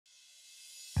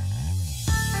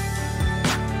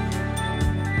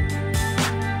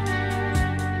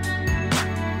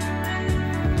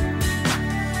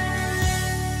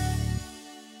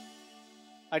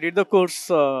I did the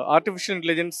course Artificial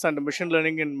Intelligence and Machine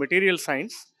Learning in Material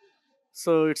Science.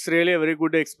 So it's really a very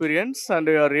good experience, and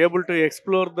we are able to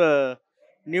explore the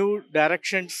new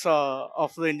directions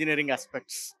of the engineering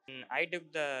aspects. I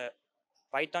took the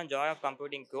Python Joy of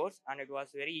Computing course, and it was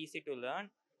very easy to learn.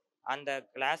 And the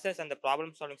classes and the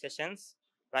problem solving sessions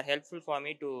were helpful for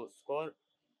me to score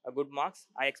a good marks.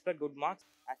 I expect good marks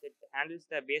as it handles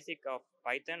the basic of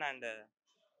Python, and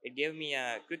it gave me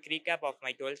a quick recap of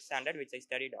my 12th standard, which I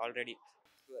studied already.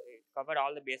 It covered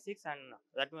all the basics, and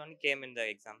that one came in the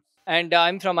exams. And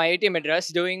I'm from IIT Madras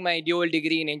doing my dual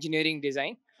degree in engineering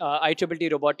design,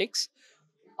 IEEE robotics.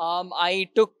 I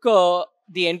took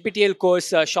the NPTEL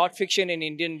course, Short Fiction in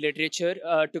Indian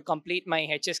Literature, to complete my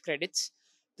HS credits.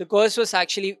 The course was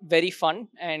actually very fun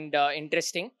and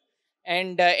interesting.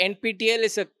 And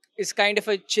NPTEL is kind of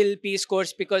a chill piece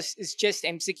course because it's just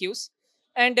MCQs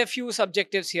and a few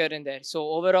subjectives here and there. So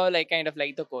overall, I kind of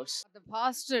like the course. The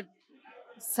past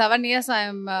 7 years, I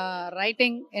am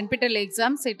writing NPTEL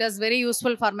exams. It is very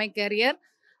useful for my career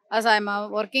as I am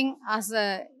working as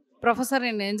a professor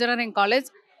in engineering college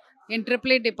in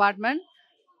EEE department.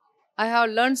 I have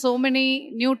learned so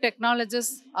many new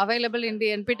technologies available in the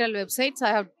NPTEL websites.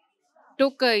 I have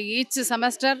took each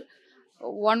semester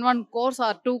one course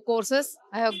or two courses.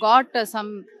 I have got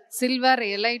some silver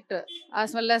elite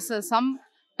as well as some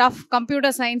tough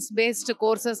computer science based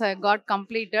courses I got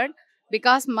completed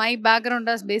because my background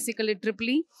is basically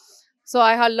triple. So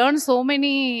I have learned so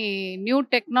many new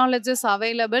technologies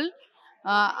available.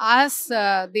 As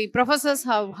the professors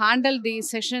have handled the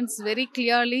sessions very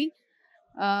clearly,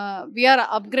 we are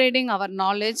upgrading our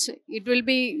knowledge. It will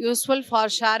be useful for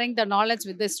sharing the knowledge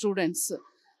with the students.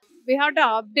 We have to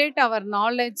update our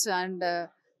knowledge, and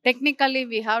technically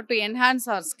we have to enhance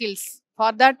our skills.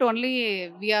 For that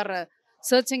only we are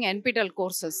searching NPTEL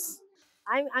courses.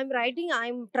 I'm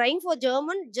trying for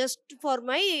German just for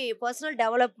my personal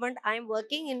development. I'm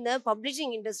working in the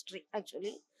publishing industry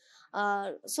actually,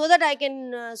 so that I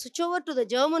can switch over to the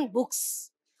German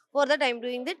books. For that, I'm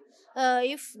doing that.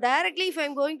 If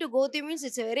I'm going to go there means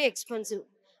it's very expensive.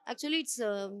 Actually,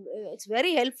 it's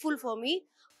very helpful for me.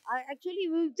 I actually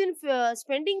within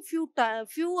spending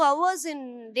few hours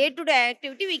in day to day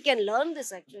activity, we can learn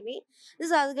this actually.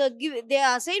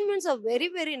 Their assignments are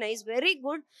very nice, very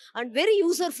good, and very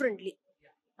user friendly.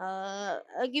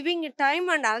 Giving it time,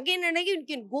 and again you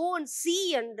can go and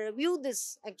see and review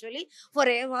this actually. For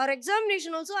our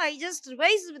examination also, I just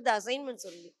revise with the assignments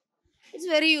only. It's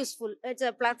very useful. It's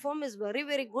a platform is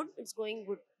very good. It's going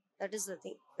good. That is the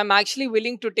thing. I'm actually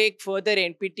willing to take further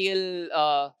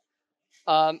NPTEL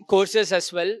courses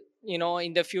as well,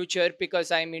 in the future,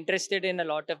 because I'm interested in a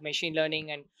lot of machine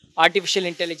learning and artificial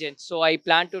intelligence. So I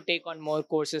plan to take on more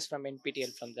courses from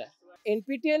NPTEL from there.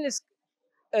 NPTEL is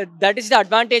that is the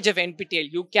advantage of NPTEL.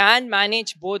 You can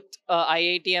manage both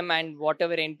IITM and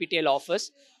whatever NPTEL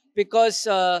offers, because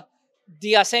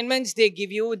the assignments they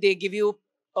give you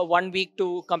 1 week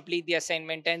to complete the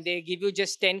assignment, and they give you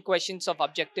just 10 questions of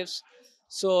objectives.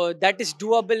 So that is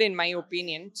doable in my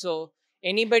opinion. So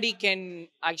anybody can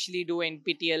actually do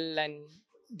NPTEL, and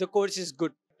the course is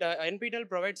good. NPTEL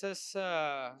provides us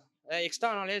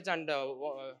extra knowledge, and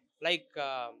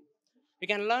we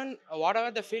can learn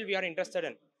whatever the field we are interested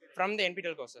in from the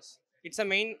NPTEL courses. It's a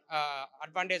main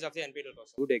advantage of the NPTEL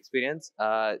course. Good experience.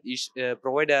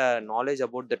 Provide knowledge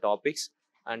about the topics,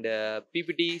 and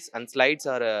PPTs and slides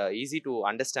are easy to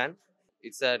understand.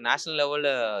 It's a national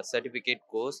level certificate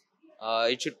course.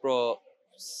 It should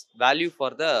value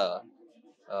for the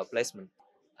placement.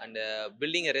 And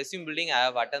building a resume building, I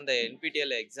have attended the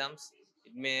NPTEL exams.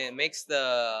 It makes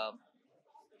the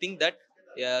think that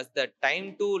the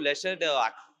time to leisure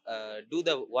do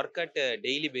the work at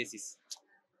daily basis.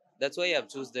 That's why I've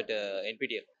choose that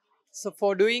NPTEL. So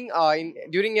for doing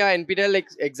during your NPTEL like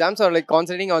exams or like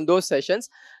concentrating on those sessions,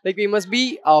 like we must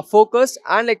be focused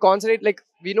and like concentrate. Like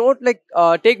we don't like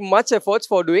take much efforts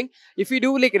for doing. If we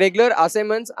do like regular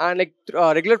assignments and like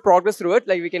regular progress through it,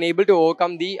 like we can able to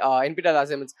overcome the NPTEL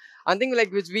assignments. One thing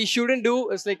like which we shouldn't do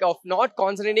is like of not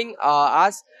concentrating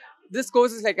as this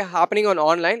course is like happening on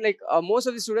online. Like most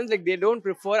of the students like they don't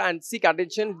prefer and seek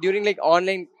attention during like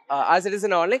online as it is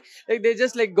in online. Like they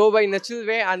just like go by natural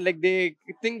way, and like they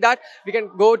think that we can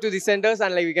go to the centers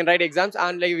and like we can write exams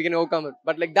and like we can overcome it.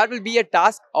 But like that will be a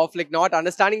task of like not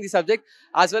understanding the subject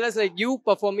as well as like you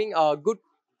performing good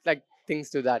like things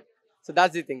to that. So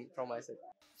that's the thing from my side.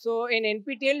 So in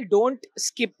NPTEL, don't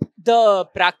skip the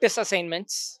practice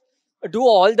assignments. Do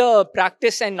all the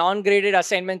practice and non-graded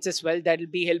assignments as well. That will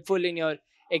be helpful in your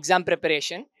exam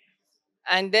preparation.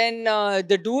 And then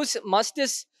the do's must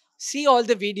is see all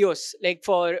the videos. Like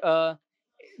for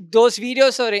those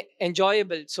videos are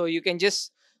enjoyable, so you can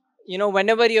just,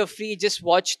 whenever you're free, just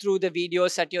watch through the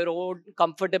videos at your own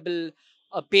comfortable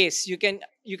pace. You can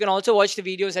also watch the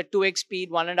videos at 2x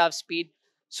speed, 1.5 speed,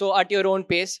 so at your own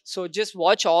pace. So just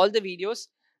watch all the videos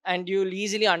and you'll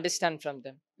easily understand from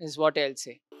them, is what I'll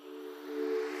say.